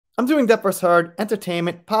I'm doing Depth vs. Heard,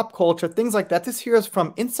 entertainment, pop culture, things like that. This here is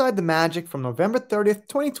from Inside the Magic from November 30th,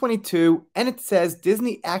 2022, and it says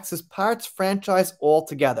Disney axes Pirates franchise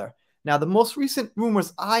altogether. Now, the most recent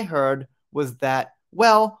rumors I heard was that,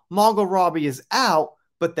 well, Margot Robbie is out,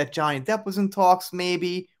 but that Johnny Depp was in talks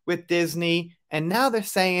maybe with Disney, and now they're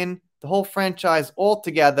saying the whole franchise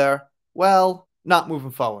altogether, well, not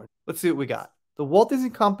moving forward. Let's see what we got. The Walt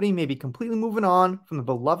Disney Company may be completely moving on from the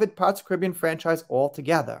beloved Pirates of the Caribbean franchise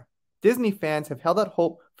altogether. Disney fans have held out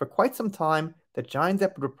hope for quite some time that Johnny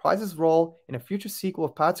Depp would reprise his role in a future sequel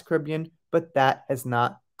of Pirates of the Caribbean, but that has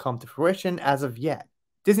not come to fruition as of yet.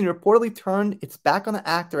 Disney reportedly turned its back on the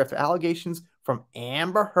actor after allegations from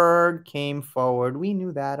Amber Heard came forward. We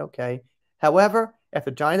knew that, okay. However, after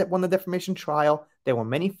Johnny Depp won the defamation trial, there were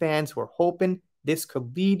many fans who were hoping this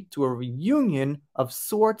could lead to a reunion of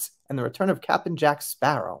sorts and the return of Captain Jack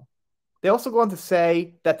Sparrow. They also go on to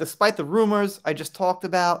say that despite the rumors I just talked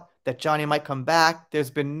about, that Johnny might come back,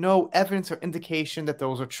 there's been no evidence or indication that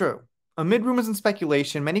those are true. Amid rumors and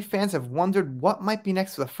speculation, many fans have wondered what might be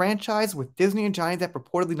next for the franchise, with Disney and Johnny Depp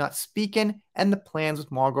reportedly not speaking and the plans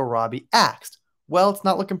with Margot Robbie axed. Well, it's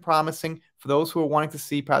not looking promising for those who are wanting to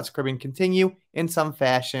see Pirates of the Caribbean continue in some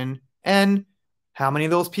fashion. And how many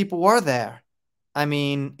of those people were there? I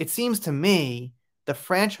mean, it seems to me the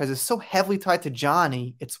franchise is so heavily tied to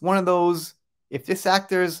Johnny, it's one of those, if this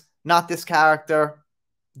actor's not this character,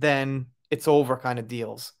 then it's over kind of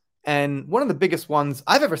deals. And one of the biggest ones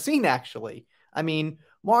I've ever seen, actually. I mean,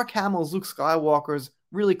 Mark Hamill's Luke Skywalker's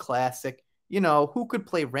really classic. You know, who could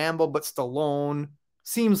play Rambo but Stallone?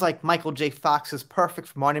 Seems like Michael J. Fox is perfect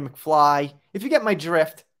for Marty McFly. If you get my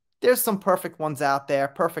drift, there's some perfect ones out there,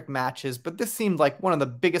 perfect matches, but this seemed like one of the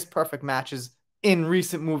biggest perfect matches in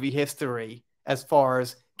recent movie history as far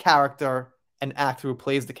as character and actor who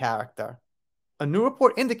plays the character. A new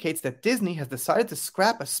report indicates that Disney has decided to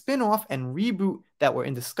scrap a spin-off and reboot that were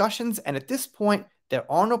in discussions, and at this point,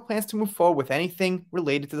 there are no plans to move forward with anything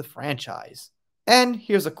related to the franchise. And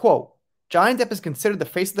here's a quote. Johnny Depp is considered the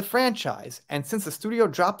face of the franchise, and since the studio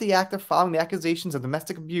dropped the actor following the accusations of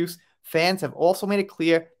domestic abuse, fans have also made it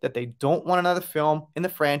clear that they don't want another film in the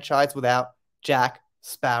franchise without Jack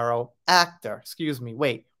Sparrow actor.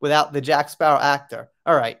 Without the Jack Sparrow actor.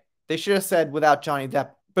 All right, they should have said without Johnny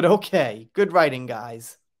Depp. But okay, good writing,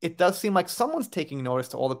 guys. It does seem like someone's taking notice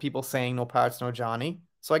to all the people saying no Pirates, no Johnny,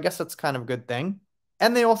 so I guess that's kind of a good thing.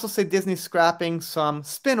 And they also say Disney's scrapping some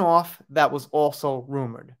spin-off that was also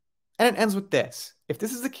rumored. And it ends with this. If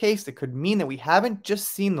this is the case, it could mean that we haven't just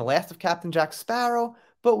seen the last of Captain Jack Sparrow,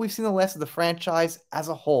 but we've seen the last of the franchise as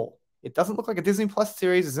a whole. It doesn't look like a Disney Plus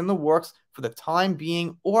series is in the works for the time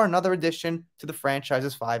being or another addition to the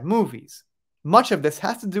franchise's 5 movies. Much of this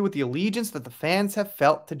has to do with the allegiance that the fans have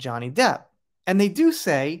felt to Johnny Depp. And they do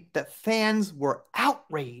say that fans were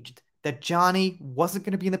outraged that Johnny wasn't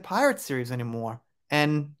going to be in the Pirates series anymore.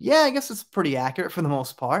 And yeah, I guess it's pretty accurate for the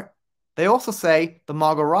most part. They also say the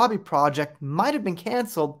Margot Robbie project might have been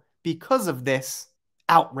canceled because of this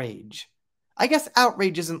outrage. I guess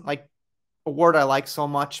outrage isn't like a word I like so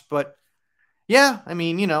much, but yeah, I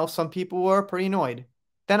mean, you know, some people were pretty annoyed.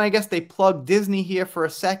 Then I guess they plug Disney here for a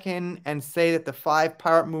second and say that the 5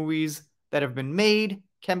 pirate movies that have been made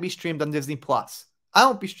can be streamed on Disney Plus. I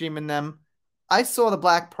won't be streaming them. I saw The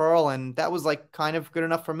Black Pearl and that was like kind of good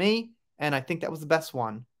enough for me, and I think that was the best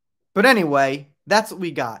one. But anyway, that's what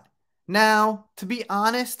we got. Now, to be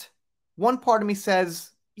honest, one part of me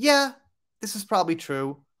says, yeah, this is probably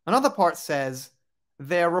true. Another part says,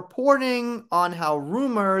 they're reporting on how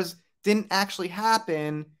rumors didn't actually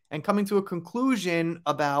happen and coming to a conclusion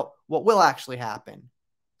about what will actually happen.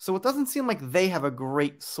 So it doesn't seem like they have a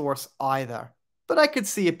great source either, but I could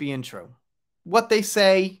see it being true. What they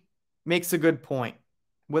say makes a good point.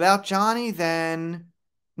 Without Johnny, then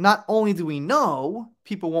not only do we know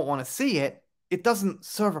people won't want to see it, it doesn't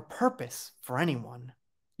serve a purpose for anyone.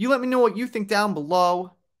 You let me know what you think down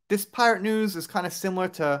below. This pirate news is kind of similar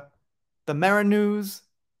to the Mera news.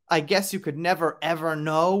 I guess you could never ever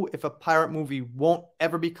know if a pirate movie won't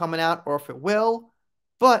ever be coming out or if it will.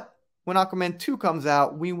 But when Aquaman 2 comes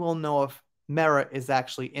out, we will know if Mera is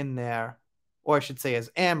actually in there, or I should say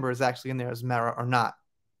as Amber is actually in there as Mera or not.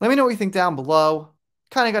 Let me know what you think down below.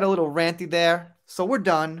 Kind of got a little ranty there, so we're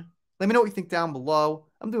done. Let me know what you think down below.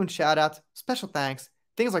 I'm doing shout outs, special thanks,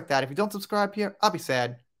 things like that. If you don't subscribe here, I'll be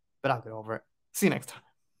sad, but I'll get over it. See you next time.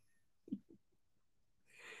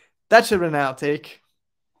 That should have been an outtake.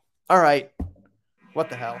 All right. What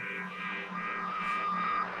the hell?